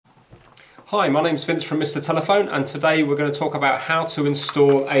Hi, my name's Vince from Mr. Telephone, and today we're going to talk about how to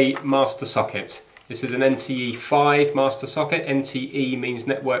install a master socket. This is an NTE5 master socket. NTE means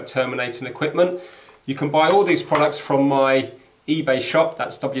network terminating equipment. You can buy all these products from my eBay shop.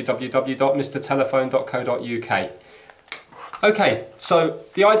 That's www.mrtelephone.co.uk. Okay, so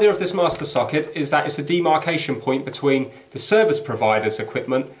the idea of this master socket is that it's a demarcation point between the service provider's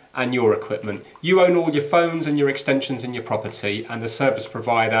equipment and your equipment. You own all your phones and your extensions in your property, and the service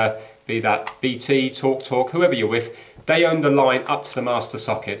provider, be that BT, TalkTalk, whoever you're with, they own the line up to the master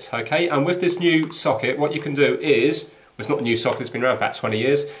socket, okay? And with this new socket, what you can do is, well, it's not a new socket, it's been around for about 20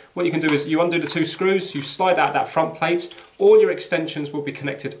 years. What you can do is you undo the two screws, you slide out that front plate, all your extensions will be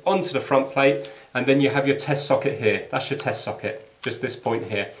connected onto the front plate, and then you have your test socket here. That's your test socket, just this point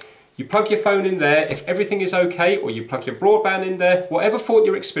here. You plug your phone in there, if everything is okay, or you plug your broadband in there, whatever fault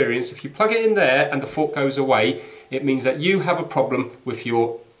you experience, if you plug it in there and the fault goes away, it means that you have a problem with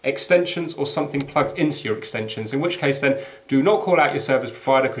your extensions or something plugged into your extensions, in which case then do not call out your service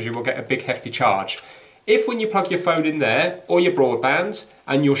provider because you will get a big hefty charge. If when you plug your phone in there or your broadband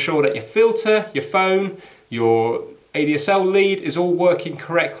and you're sure that your filter, your phone, your ADSL lead is all working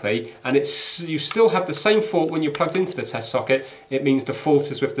correctly and you still have the same fault when you're plugged into the test socket, it means the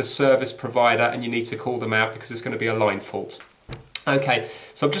fault is with the service provider and you need to call them out because it's going to be a line fault. Okay,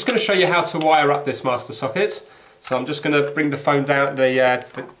 so I'm just going to show you how to wire up this master socket. So I'm just going to bring the phone down,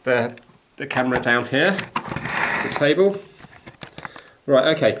 the camera down here, the table. Right,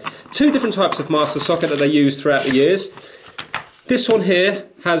 okay. Two different types of master socket that they use throughout the years. This one here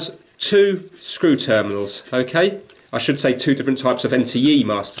has two screw terminals, okay? I should say two different types of NTE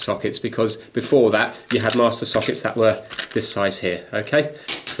master sockets, because before that you had master sockets that were this size here, okay?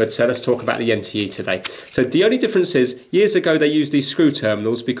 But let's talk about the NTE today. So the only difference is, years ago they used these screw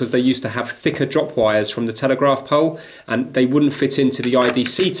terminals because they used to have thicker drop wires from the telegraph pole and they wouldn't fit into the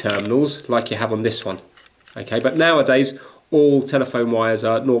IDC terminals like you have on this one, okay? But nowadays all telephone wires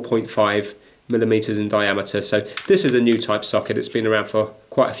are 0.5 millimeters in diameter. So this is a new type socket. It's been around for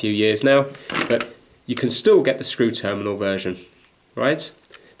quite a few years now, but you can still get the screw terminal version, right?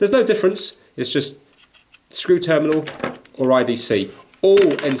 There's no difference. It's just screw terminal or IDC. All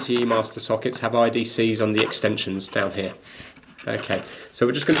NTE master sockets have IDCs on the extensions down here. Okay, so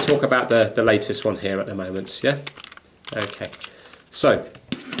we're just going to talk about the latest one here at the moment, yeah? Okay, so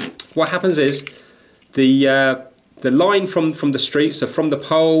what happens is the line from the street, so from the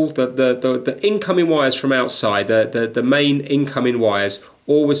pole, the incoming wires from outside, the main incoming wires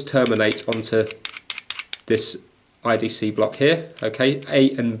always terminate onto this IDC block here, okay,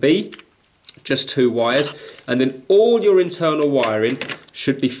 A and B, just two wires, and then all your internal wiring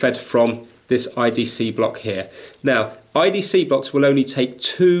should be fed from this IDC block here. Now, IDC blocks will only take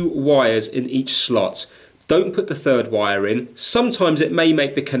two wires in each slot. Don't put the third wire in. Sometimes it may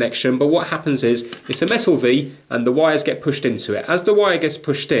make the connection, but what happens is it's a metal V and the wires get pushed into it. As the wire gets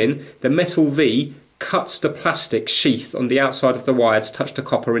pushed in, the metal V cuts the plastic sheath on the outside of the wire to touch the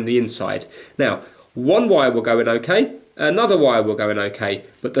copper in the inside. Now, one wire will go in okay, another wire will go in okay,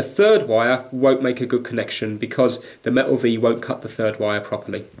 but the third wire won't make a good connection because the metal V won't cut the third wire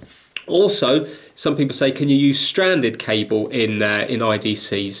properly. Also, some people say, can you use stranded cable in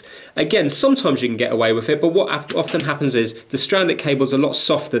IDCs? Again, sometimes you can get away with it, but what often happens is the stranded cable is a lot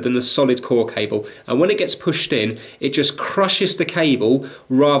softer than the solid core cable, and when it gets pushed in, it just crushes the cable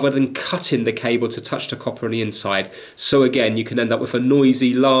rather than cutting the cable to touch the copper on the inside. So again, you can end up with a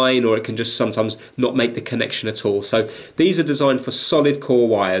noisy line, or it can just sometimes not make the connection at all. So these are designed for solid core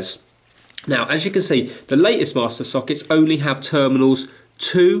wires. Now, as you can see, the latest master sockets only have terminals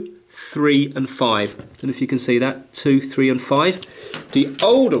 2, 3 and 5. I don't know if you can see that, 2, 3 and 5. The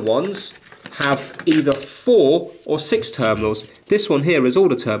older ones have either 4 or 6 terminals. This one here is all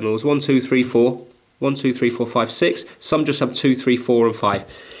the terminals, 1, 2, 3, 4, 1, 2, 3, 4, 5, 6. Some just have 2, 3, 4 and 5.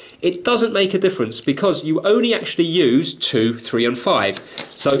 It doesn't make a difference because you only actually use 2, 3 and 5.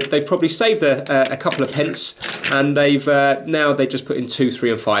 So they've probably saved a couple of pence, and now they just put in 2,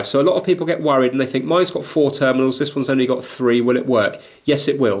 3 and 5. So a lot of people get worried and they think, mine's got 4 terminals, this one's only got 3, will it work? Yes,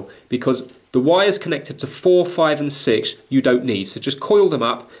 it will, because the wires connected to 4, 5 and 6 you don't need. So just coil them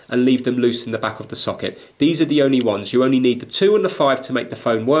up and leave them loose in the back of the socket. These are the only ones. You only need the 2 and the 5 to make the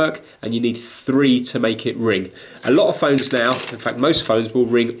phone work, and you need 3 to make it ring. A lot of phones now, in fact most phones, will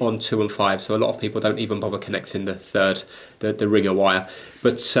ring on 2 and 5, so a lot of people don't even bother connecting the third, the ringer wire.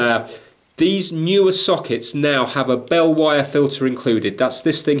 But these newer sockets now have a bell wire filter included. That's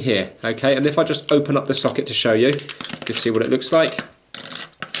this thing here, okay? And if I just open up the socket to show you, you can see what it looks like.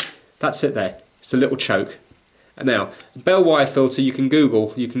 That's it there. It's a little choke. Now, bell wire filter, you can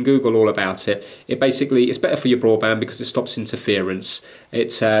Google all about it. It's better for your broadband because it stops interference.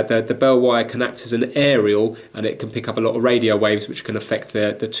 The bell wire can act as an aerial, and it can pick up a lot of radio waves which can affect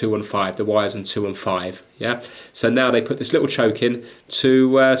the 2 and 5, the wires in 2 and 5. Yeah. So now they put this little choke in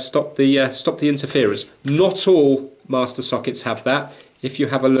to stop the interference. Not all master sockets have that. If you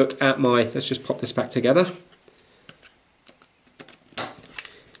have a look at let's just pop this back together.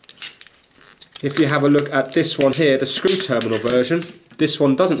 If you have a look at this one here, the screw terminal version, this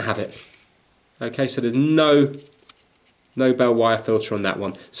one doesn't have it. Okay, so there's no bell wire filter on that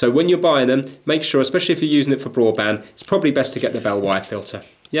one. So when you're buying them, make sure, especially if you're using it for broadband, it's probably best to get the bell wire filter.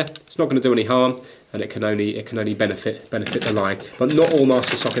 Yeah, it's not going to do any harm, and it can only benefit the line. But not all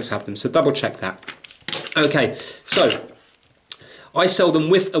master sockets have them, so double check that. Okay, so I sell them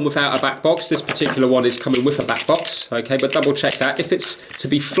with and without a back box. This particular one is coming with a back box, okay, but double check that. If it's to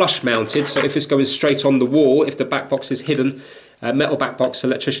be flush mounted, so if it's going straight on the wall, if the back box is hidden, metal back box,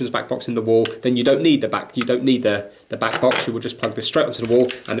 electrician's back box in the wall, then you don't need the back box. You will just plug this straight onto the wall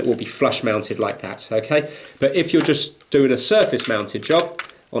and it will be flush mounted like that, okay. But if you're just doing a surface mounted job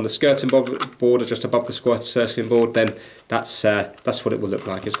on the skirting board or just above the skirting board, then that's what it will look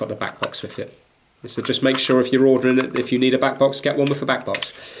like. It's got the back box with it. So just make sure if you're ordering it, if you need a back box, get one with a back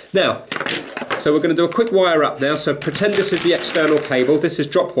box. Now, so we're going to do a quick wire up now. So pretend this is the external cable. This is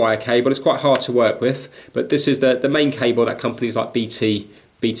drop wire cable. It's quite hard to work with, but this is the main cable that companies like BT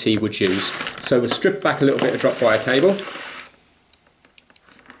would use. So we'll strip back a little bit of drop wire cable.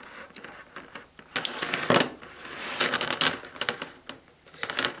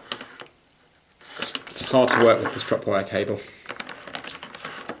 It's hard to work with this drop wire cable.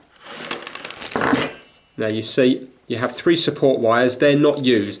 Now you see you have 3 support wires. They're not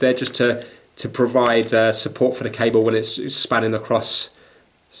used. They're just to provide support for the cable when it's spanning across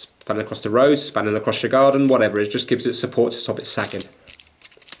the road, spanning across your garden, whatever. It just gives it support to stop it sagging.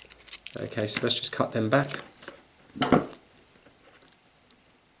 Okay, so let's just cut them back.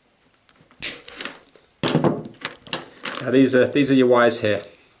 Now these are your wires here.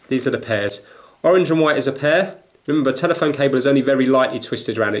 These are the pairs. Orange and white is a pair. Remember, telephone cable is only very lightly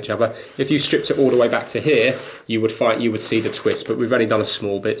twisted around each other. If you stripped it all the way back to here, you would see the twist, but we've only done a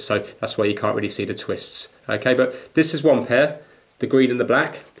small bit, so that's why you can't really see the twists. Okay, but this is one pair, the green and the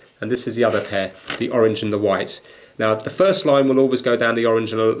black, and this is the other pair, the orange and the white. Now, the first line will always go down the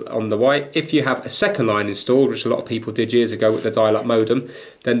orange and on the white. If you have a second line installed, which a lot of people did years ago with the dial-up modem,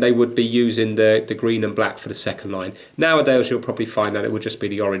 then they would be using the green and black for the second line. Nowadays, you'll probably find that it would just be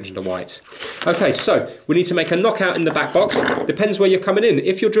the orange and the white. Okay, so we need to make a knockout in the back box. Depends where you're coming in.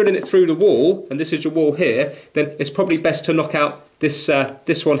 If you're drilling it through the wall, and this is your wall here, then it's probably best to knock out this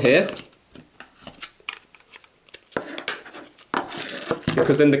one here,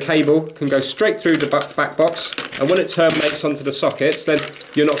 because then the cable can go straight through the back box, and when it terminates onto the sockets, then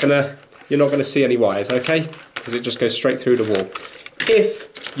you're not gonna see any wires, okay? Because it just goes straight through the wall.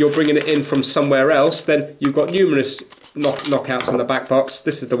 If you're bringing it in from somewhere else, then you've got numerous knockouts on the back box.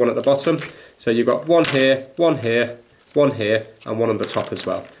 This is the one at the bottom. So you've got one here, one here, one here, and one on the top as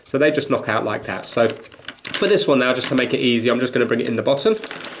well. So they just knock out like that. So for this one now, just to make it easy, I'm just going to bring it in the bottom.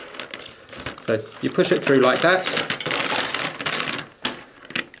 So you push it through like that.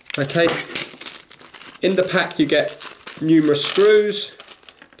 Okay. In the pack you get numerous screws.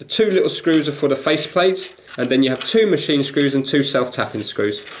 The 2 little screws are for the faceplate, and then you have 2 machine screws and 2 self-tapping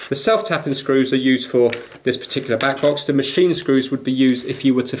screws. The self-tapping screws are used for this particular back box. The machine screws would be used if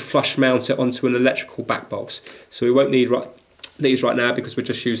you were to flush mount it onto an electrical back box. So we won't need these right now because we're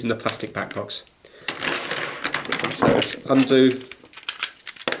just using the plastic back box. So let's undo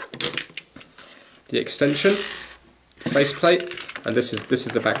the extension faceplate, and this is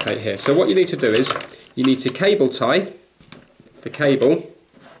the back plate here. So what you need to do is you need to cable tie the cable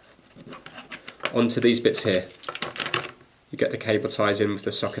onto these bits here. You get the cable ties in with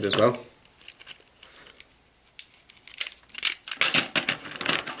the socket as well.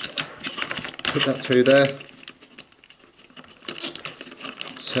 Put that through there.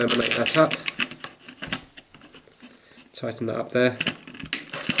 Terminate that up. Tighten that up there.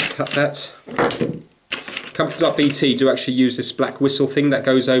 Cut that. Companies like BT do actually use this black whistle thing that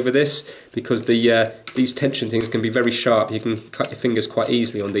goes over this, because these tension things can be very sharp. You can cut your fingers quite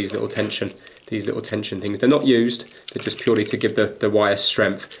easily on these little tension things. They're not used, they're just purely to give the wire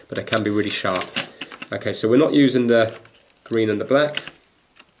strength, but they can be really sharp. Okay, so we're not using the green and the black,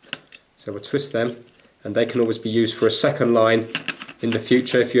 so we'll twist them, and they can always be used for a second line in the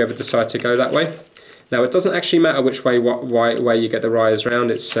future if you ever decide to go that way. Now, it doesn't actually matter which way you get the wires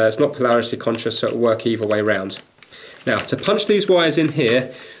round. It's not polarity conscious, so it'll work either way round. Now, to punch these wires in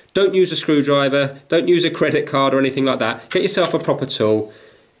here, Don't use a screwdriver, don't use a credit card or anything like that. Get yourself a proper tool.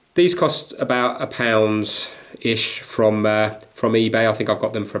 These cost about £1-ish from eBay. I think I've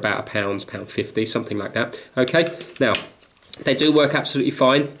got them for about £1.50, something like that. Okay, now they do work absolutely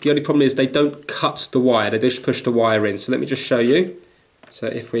fine. The only problem is they don't cut the wire, they just push the wire in. So let me just show you. So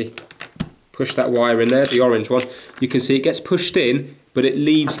if we push that wire in there, the orange one, you can see it gets pushed in, but it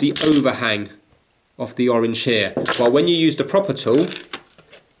leaves the overhang of the orange here. While when you use the proper tool,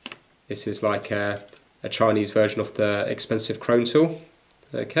 this is like a Chinese version of the expensive chrome tool.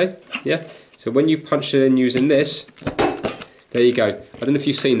 Okay, yeah. So when you punch it in using this, there you go. I don't know if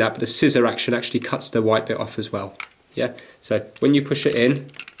you've seen that, but the scissor action actually cuts the white bit off as well. Yeah. So when you push it in,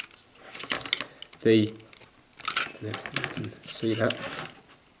 you can see that.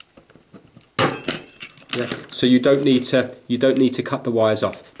 Yeah. So you don't need to cut the wires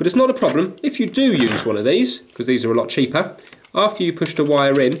off. But it's not a problem if you do use one of these, because these are a lot cheaper. After you push the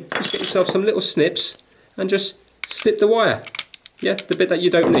wire in, just get yourself some little snips and just snip the wire. Yeah, the bit that you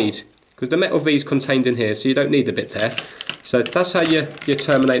don't need, because the metal V is contained in here, so you don't need the bit there. So that's how you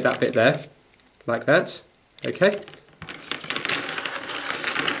terminate that bit there, like that. Okay.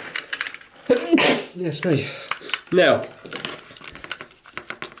 Yes, me. Now,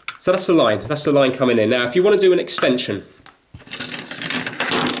 so that's the line. That's the line coming in. Now, if you want to do an extension,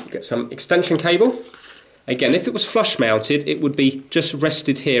 get some extension cable. Again, if it was flush mounted, it would be just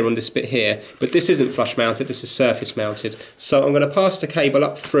rested here on this bit here, but this isn't flush mounted, this is surface mounted. So I'm going to pass the cable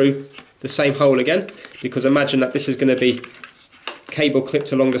up through the same hole again, because imagine that this is going to be cable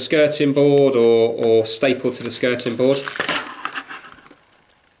clipped along the skirting board or stapled to the skirting board.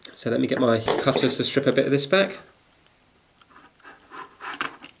 So let me get my cutters to strip a bit of this back.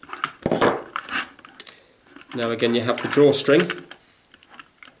 Now again, you have the drawstring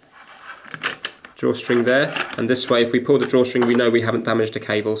there, and this way if we pull the drawstring we know we haven't damaged the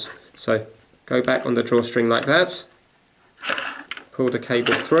cables. So go back on the drawstring like that, pull the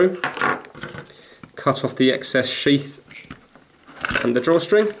cable through, cut off the excess sheath and the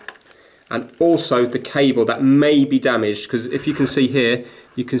drawstring, and also the cable that may be damaged, because if you can see here,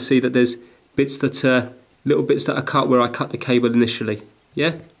 you can see that there's bits that are little bits that are cut where I cut the cable initially.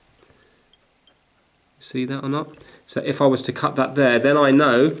 Yeah, see that or not? So if I was to cut that there, then I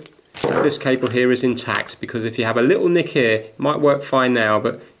know this cable here is intact, because if you have a little nick here, it might work fine now,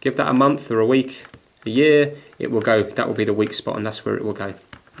 but give that a month or a week, a year, it will go, that will be the weak spot, and that's where it will go.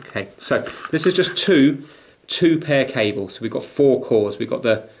 Okay, so this is just two pair cables. So we've got 4 cores. We've got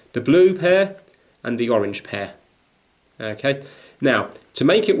the blue pair and the orange pair. Okay, now to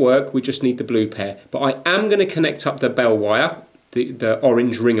make it work we just need the blue pair, but I am going to connect up the bell wire, the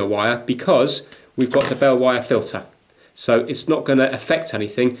orange ringer wire, because we've got the bell wire filter. So it's not going to affect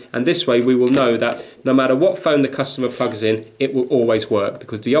anything, and this way we will know that no matter what phone the customer plugs in, it will always work,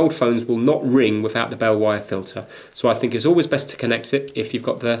 because the old phones will not ring without the bell wire filter. So I think it's always best to connect it if you've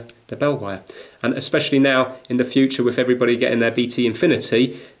got the bell wire. And especially now in the future with everybody getting their BT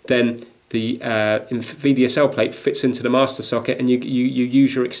Infinity, then the VDSL plate fits into the master socket, and you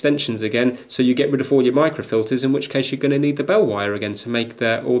use your extensions again, so you get rid of all your microfilters, in which case you're going to need the bell wire again to make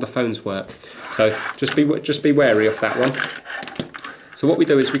all the phones work. So just be wary of that one. So what we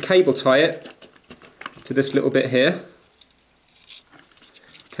do is we cable tie it to this little bit here,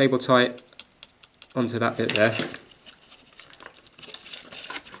 cable tie it onto that bit there.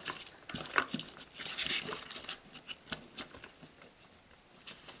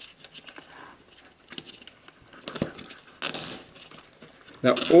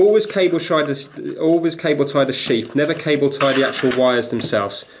 Now always cable tie the sheath, never cable tie the actual wires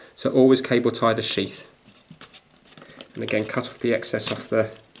themselves. So always cable tie the sheath. And again, cut off the excess off the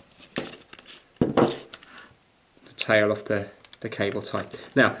tail of the cable tie.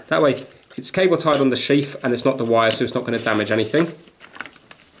 Now that way it's cable tied on the sheath and it's not the wire, so it's not going to damage anything.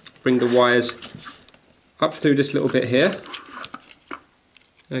 Bring the wires up through this little bit here.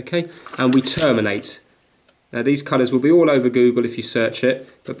 Okay, and we terminate. Now these colours will be all over Google if you search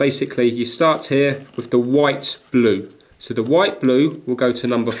it, but basically you start here with the white blue. So the white blue will go to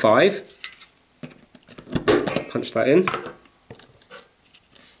number 5. Punch that in.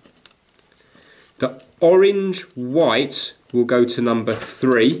 The orange white will go to number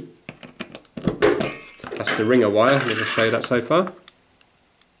 3. That's the ringer wire. Let me just show you that so far.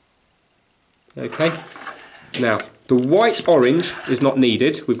 Okay. Now the white orange is not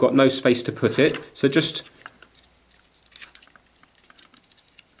needed. We've got no space to put it, so just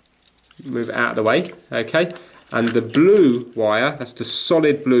move it out of the way, okay? And the blue wire, that's the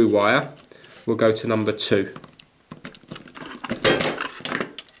solid blue wire, will go to number 2.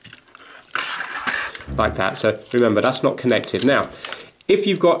 Like that. So remember, that's not connected. Now, If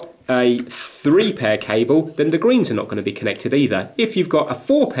you've got a 3-pair cable, then the greens are not going to be connected either. If you've got a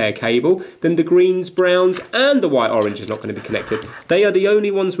 4-pair cable, then the greens, browns and the white orange is not going to be connected. They are the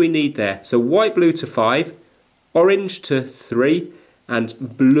only ones we need there. So white blue to 5, orange to 3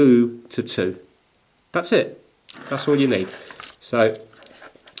 and blue to 2. That's it. That's all you need. So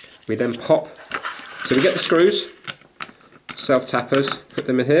we then pop, so we get the screws, self-tappers, put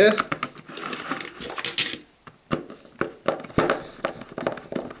them in here.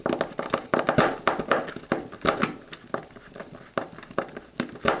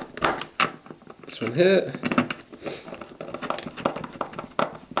 One here.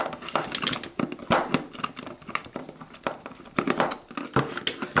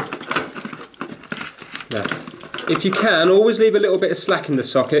 Now, if you can, always leave a little bit of slack in the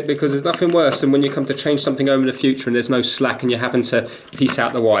socket, because there's nothing worse than when you come to change something over in the future and there's no slack and you're having to piece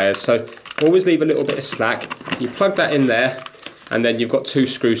out the wires. So always leave a little bit of slack. You plug that in there, and then you've got 2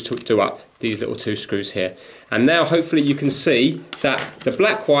 screws to do up, these little 2 screws here. And now hopefully you can see that the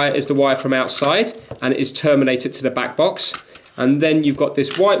black wire is the wire from outside and it is terminated to the back box. And then you've got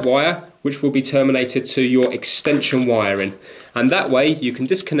this white wire which will be terminated to your extension wiring. And that way you can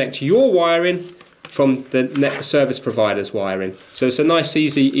disconnect your wiring from the net service provider's wiring. So it's a nice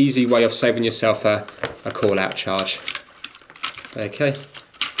easy way of saving yourself a call out charge. Okay,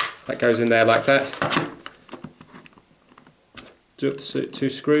 that goes in there like that. Do up the 2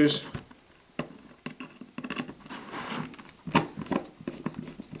 screws.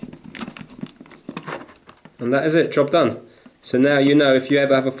 And that is it, job done. So now you know if you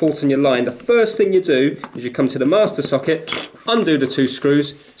ever have a fault in your line, the first thing you do is you come to the master socket, undo the 2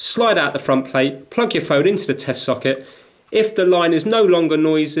 screws, slide out the front plate, plug your phone into the test socket. If the line is no longer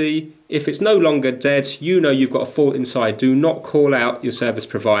noisy, if it's no longer dead, you know you've got a fault inside. Do not call out your service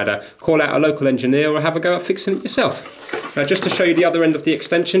provider. Call out a local engineer or have a go at fixing it yourself. Now just to show you the other end of the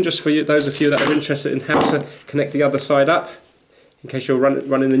extension, just for you, those of you that are interested in how to connect the other side up, in case you're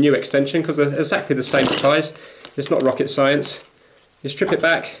running the new extension, because they're exactly the same size. It's not rocket science. You strip it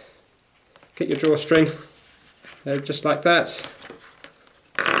back, get your drawstring, just like that.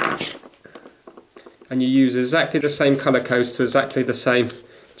 And you use exactly the same colour codes to exactly the same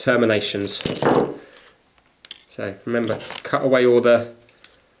terminations. So remember, cut away all the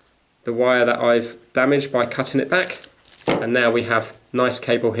wire that I've damaged by cutting it back. And now we have nice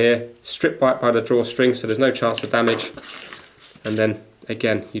cable here, stripped back by the drawstring, so there's no chance of damage. And then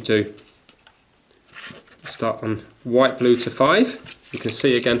again you do start on white blue to 5. You can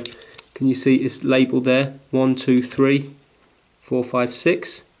see again, can you see it's labelled there? 1, 2, 3, 4, 5,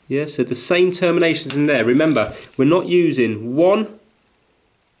 6. Yeah, so the same terminations in there. Remember, we're not using 1,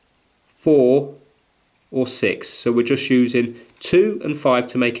 4 or 6. So we're just using 2 and 5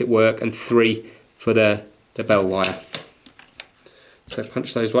 to make it work and 3 for the bell wire. So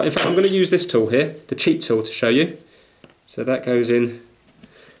punch those wires. In fact, I'm going to use this tool here, the cheap tool, to show you. So that goes in,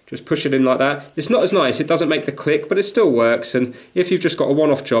 just push it in like that. It's not as nice, it doesn't make the click, but it still works. And if you've just got a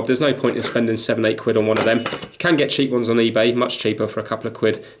one-off job, there's no point in spending 7, 8 quid on one of them. You can get cheap ones on eBay, much cheaper for a couple of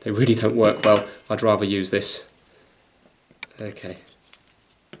quid. They really don't work well. I'd rather use this. Okay.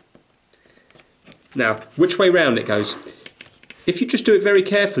 Now, which way round it goes? If you just do it very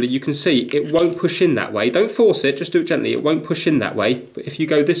carefully, you can see it won't push in that way. Don't force it, just do it gently. It won't push in that way, but if you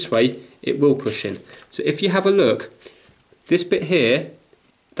go this way, it will push in. So if you have a look, this bit here,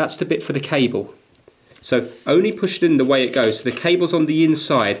 that's the bit for the cable. So only push it in the way it goes. So the cable's on the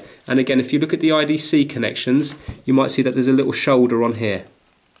inside. And again, if you look at the IDC connections, you might see that there's a little shoulder on here.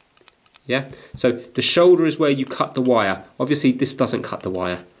 Yeah, so the shoulder is where you cut the wire. Obviously this doesn't cut the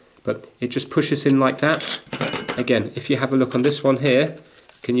wire, but it just pushes in like that. Again, if you have a look on this one here,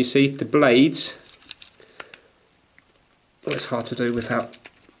 can you see the blades? Well, it's hard to do without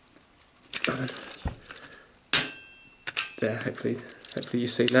there, hopefully you've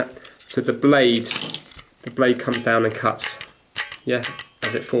seen that. So the blade comes down and cuts, yeah,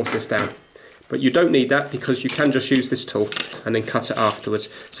 as it forces down. But you don't need that because you can just use this tool and then cut it afterwards.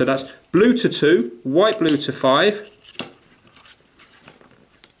 So that's blue to 2, white blue to 5,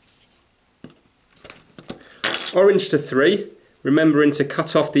 orange to 3, remembering to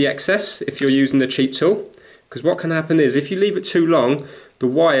cut off the excess if you're using the cheap tool, because what can happen is if you leave it too long, the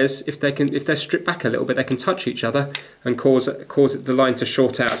wires, if they're stripped back a little bit, they can touch each other and cause the line to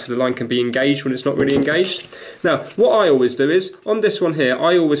short out, so the line can be engaged when it's not really engaged. Now, what I always do is, on this one here,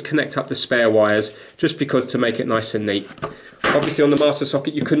 I always connect up the spare wires, just because to make it nice and neat. Obviously on the master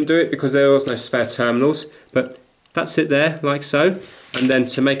socket you couldn't do it because there was no spare terminals, but that's it there, like so. And then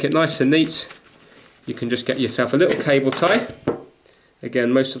to make it nice and neat, you can just get yourself a little cable tie.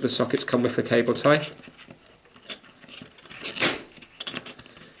 Again, most of the sockets come with a cable tie.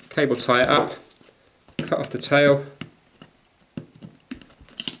 cable tie it up, cut off the tail.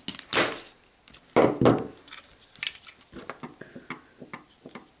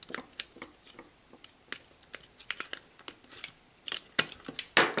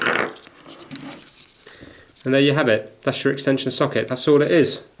 And there you have it, that's your extension socket, that's all it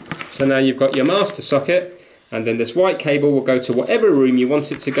is. So now you've got your master socket, and then this white cable will go to whatever room you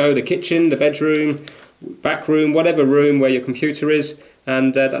want it to go, the kitchen, the bedroom, back room, whatever room where your computer is,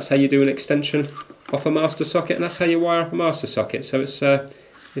 and that's how you do an extension off a master socket, and that's how you wire up a master socket. So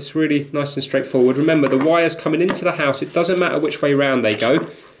it's really nice and straightforward. Remember, the wires coming into the house, it doesn't matter which way round they go.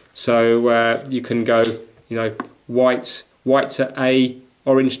 So you can go, you know, white to A,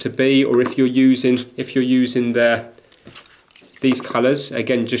 orange to B, or if you're using these colours,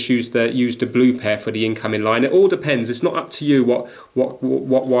 again, just use the blue pair for the incoming line. It all depends. It's not up to you what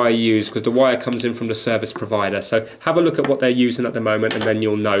wire you use, because the wire comes in from the service provider. So have a look at what they're using at the moment, and then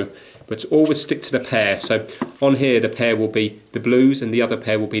you'll know. But always stick to the pair. So on here, the pair will be the blues, and the other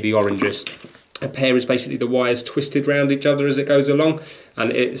pair will be the oranges. A pair is basically the wires twisted round each other as it goes along,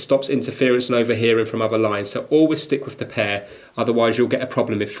 and it stops interference and overhearing from other lines. So always stick with the pair, otherwise you'll get a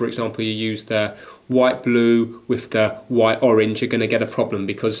problem. If, for example, you use the white blue with the white orange, you're going to get a problem,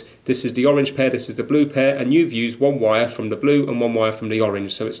 because this is the orange pair, this is the blue pair, and you've used one wire from the blue and one wire from the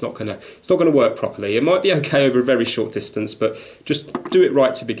orange, so it's not going to work properly. It might be okay over a very short distance, but just do it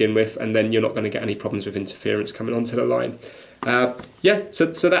right to begin with, and then you're not going to get any problems with interference coming onto the line. Yeah, so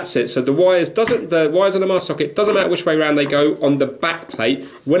that's it. So the wires on the master socket, doesn't matter which way around they go on the back plate.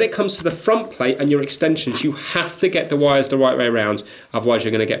 When it comes to the front plate and your extensions, you have to get the wires the right way around, otherwise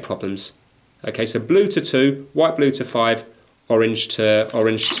you're going to get problems. Okay, so blue to 2, white blue to 5, orange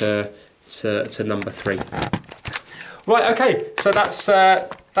to number 3. Right, okay, so that's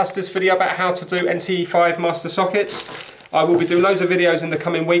this video about how to do NTE5 master sockets. I will be doing loads of videos in the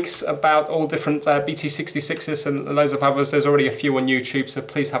coming weeks about all different BT66s and loads of others. There's already a few on YouTube, so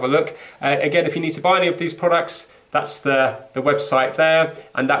please have a look. Again, if you need to buy any of these products, that's the website there,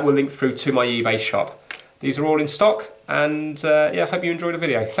 and that will link through to my eBay shop. These are all in stock, and yeah, I hope you enjoyed the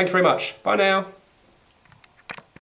video. Thank you very much. Bye now.